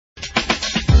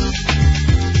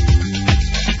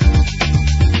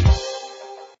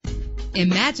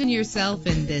Imagine yourself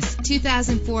in this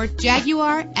 2004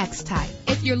 Jaguar X-Type.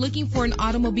 If you're looking for an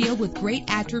automobile with great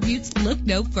attributes, look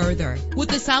no further.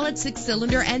 With a solid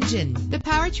 6-cylinder engine, the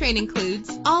powertrain includes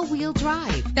all-wheel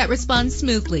drive that responds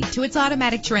smoothly to its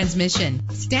automatic transmission.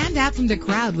 Stand out from the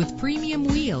crowd with premium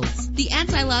wheels. The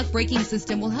anti-lock braking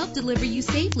system will help deliver you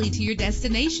safely to your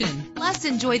destination. Plus,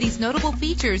 enjoy these notable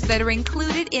features that are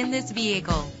included in this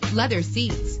vehicle: leather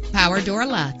seats, power door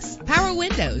locks, power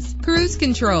windows, cruise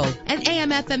control, an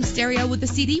AM/FM stereo with a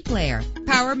CD player,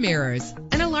 power mirrors,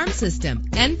 an alarm system.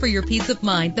 And for your peace of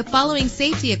mind, the following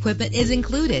safety equipment is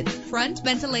included: front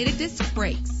ventilated disc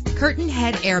brakes, curtain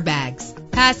head airbags,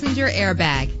 passenger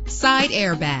airbag, side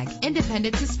airbag,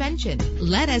 independent suspension.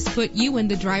 Let us put you in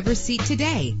the driver's seat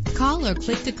today. Call or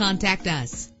click to contact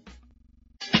us.